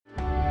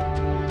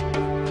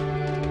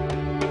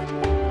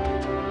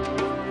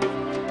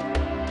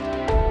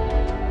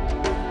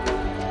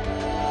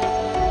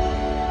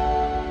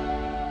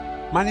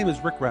My name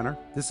is Rick Renner.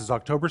 This is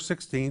October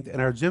 16th,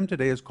 and our gym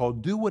today is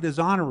called Do What Is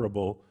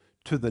Honorable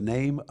to the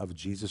Name of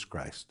Jesus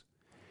Christ.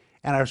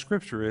 And our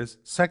scripture is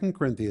 2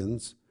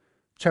 Corinthians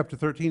chapter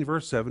 13,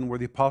 verse 7, where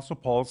the Apostle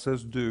Paul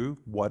says, do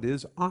what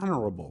is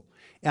honorable.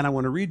 And I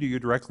want to read to you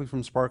directly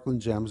from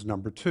Sparkling Gems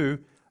number 2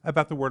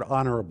 about the word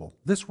honorable.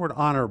 This word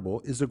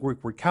honorable is the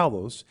Greek word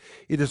kalos.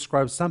 It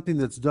describes something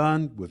that's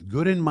done with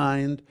good in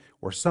mind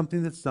or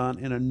something that's done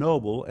in a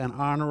noble and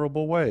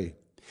honorable way.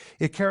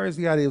 It carries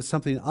the idea of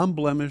something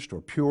unblemished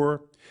or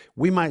pure.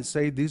 We might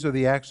say these are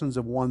the actions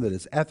of one that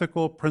is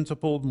ethical,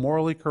 principled,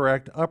 morally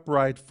correct,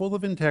 upright, full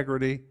of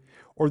integrity.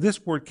 Or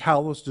this word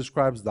kalos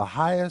describes the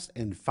highest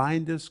and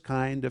finest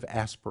kind of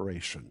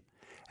aspiration.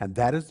 And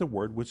that is the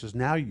word which is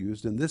now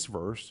used in this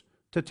verse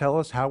to tell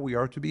us how we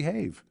are to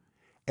behave.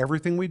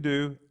 Everything we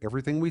do,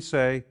 everything we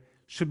say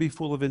should be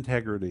full of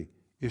integrity.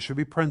 It should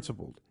be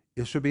principled.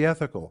 It should be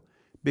ethical,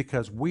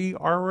 because we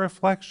are a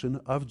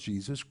reflection of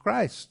Jesus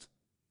Christ.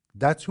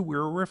 That's who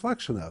we're a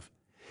reflection of.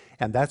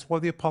 And that's why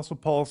the Apostle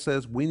Paul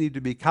says we need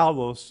to be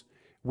kalos,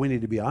 we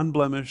need to be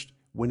unblemished,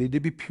 we need to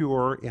be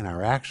pure in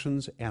our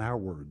actions and our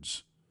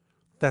words.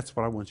 That's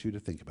what I want you to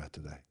think about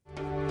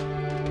today.